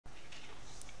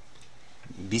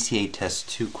BCA Test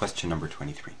 2, question number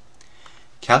 23.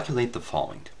 Calculate the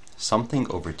following. Something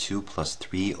over 2 plus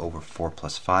 3 over 4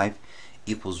 plus 5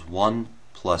 equals 1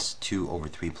 plus 2 over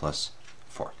 3 plus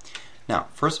 4. Now,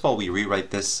 first of all, we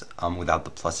rewrite this without the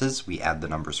pluses. We add the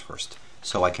numbers first.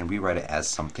 So I can rewrite it as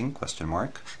something, question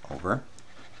mark, over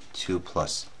 2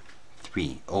 plus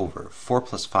 3 over 4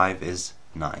 plus 5 is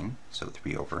 9, so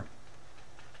 3 over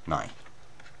 9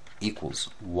 equals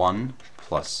 1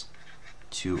 plus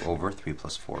 2 over 3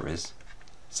 plus 4 is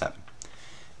 7.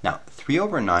 Now, 3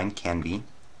 over 9 can be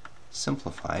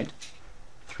simplified.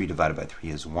 3 divided by 3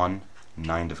 is 1.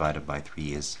 9 divided by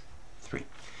 3 is 3.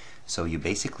 So you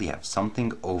basically have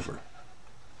something over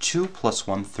 2 plus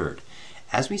 1/3.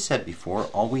 As we said before,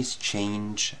 always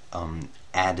change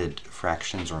added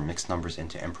fractions or mixed numbers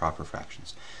into improper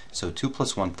fractions. So 2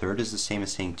 plus 1/3 is the same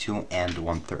as saying 2 and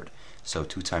 1/3. So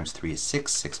 2 times 3 is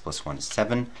 6, 6 plus 1 is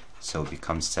 7, so it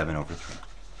becomes 7 over 3.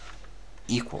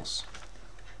 Equals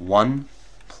 1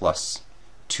 plus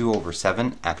 2 over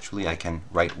 7. Actually, I can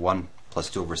write 1 plus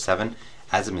 2 over 7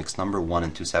 as a mixed number, 1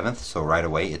 and 2/7. So right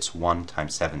away, it's 1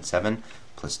 times 7, 7,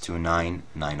 plus 2, 9,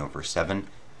 9 over 7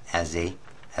 as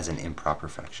an improper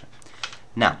fraction.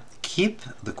 Now, keep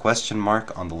the question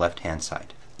mark on the left-hand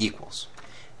side. Equals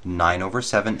 9 over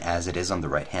 7 as it is on the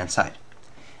right-hand side.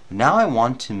 Now I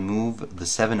want to move the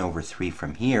 7 over 3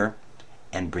 from here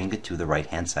and bring it to the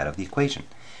right-hand side of the equation.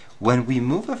 When we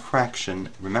move a fraction,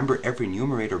 remember every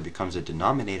numerator becomes a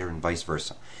denominator and vice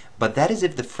versa. But that is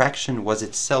if the fraction was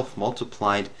itself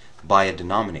multiplied by a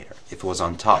denominator, if it was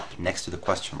on top, next to the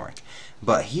question mark.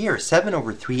 But here, 7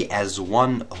 over 3 as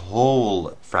one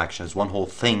whole fraction, as one whole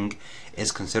thing,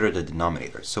 is considered a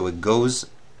denominator. So it goes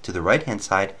to the right-hand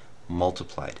side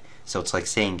multiplied. So it's like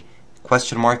saying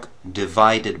question mark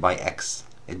divided by x.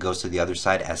 It goes to the other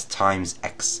side as times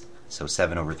x. So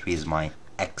 7 over 3 is my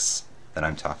x that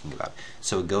I'm talking about.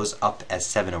 So it goes up as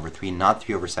 7 over 3, not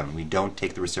 3 over 7. We don't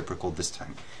take the reciprocal this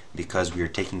time because we are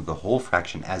taking the whole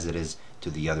fraction as it is to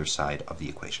the other side of the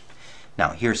equation.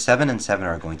 Now here 7 and 7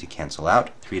 are going to cancel out.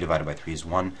 3 divided by 3 is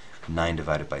 1. 9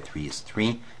 divided by 3 is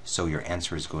 3. So your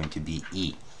answer is going to be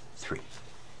E3.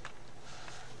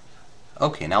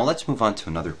 Okay, now let's move on to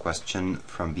another question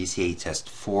from BCA Test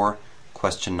 4,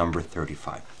 question number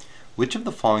 35. Which of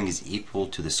the following is equal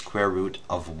to the square root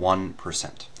of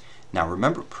 1%? Now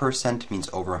remember, percent means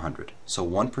over 100. So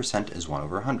 1% is 1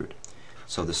 over 100.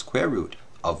 So the square root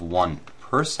of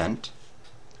 1%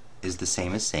 is the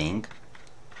same as saying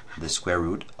the square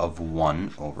root of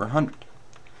 1 over 100.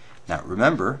 Now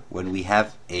remember, when we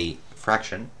have a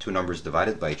fraction, two numbers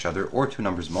divided by each other, or two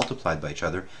numbers multiplied by each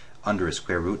other under a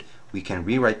square root, we can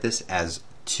rewrite this as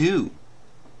two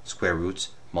square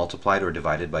roots multiplied or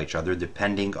divided by each other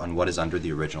depending on what is under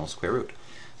the original square root.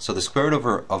 So the square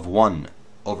root of 1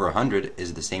 over 100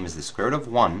 is the same as the square root of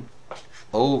 1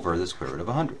 over the square root of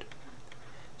 100.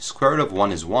 Square root of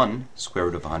 1 is 1, square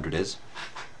root of 100 is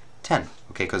 10.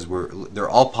 Okay, because they're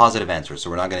all positive answers, so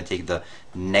we're not going to take the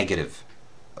negative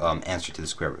answer to the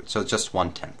square root. So it's just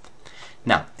 1/10.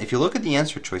 Now, if you look at the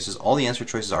answer choices, all the answer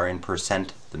choices are in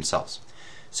percent themselves.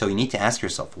 So you need to ask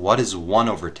yourself, what is 1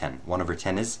 over 10? 1 over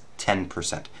 10 is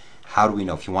 10%. How do we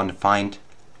know? If you want to find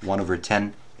 1 over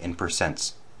 10 in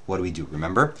percents, what do we do?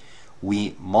 Remember,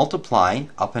 we multiply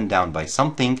up and down by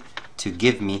something to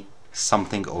give me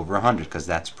something over 100, because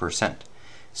that's percent.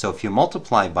 So if you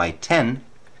multiply by 10,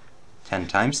 10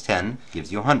 times 10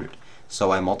 gives you 100.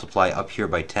 So I multiply up here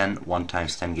by 10, 1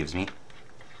 times 10 gives me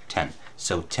 10.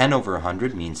 So 10 over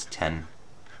 100 means 10%.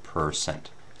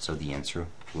 So the answer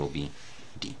will be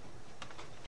D.